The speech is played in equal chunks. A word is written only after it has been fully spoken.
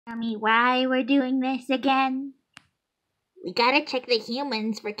Tell me why we're doing this again? We gotta check the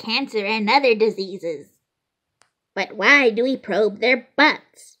humans for cancer and other diseases. But why do we probe their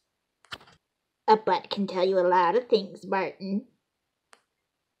butts? A butt can tell you a lot of things, Martin.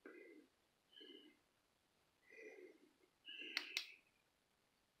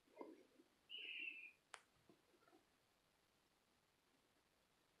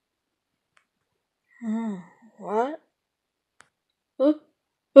 What?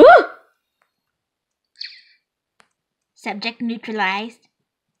 Subject neutralized.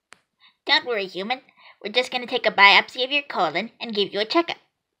 Don't worry, human. We're just gonna take a biopsy of your colon and give you a checkup.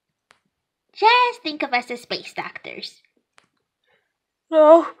 Just think of us as space doctors.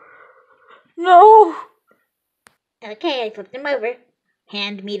 No. No. Okay, I flipped him over.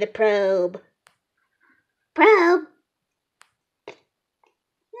 Hand me the probe. Probe?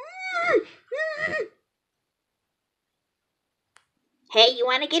 Hey, you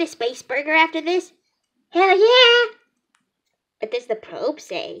want to get a space burger after this? Hell yeah! What does the probe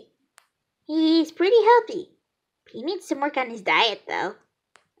say? He's pretty healthy. He needs some work on his diet, though.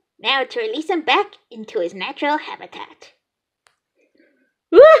 Now to release him back into his natural habitat.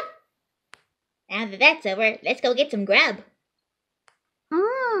 Now that that's over, let's go get some grub.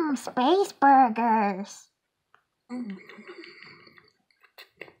 Space burgers.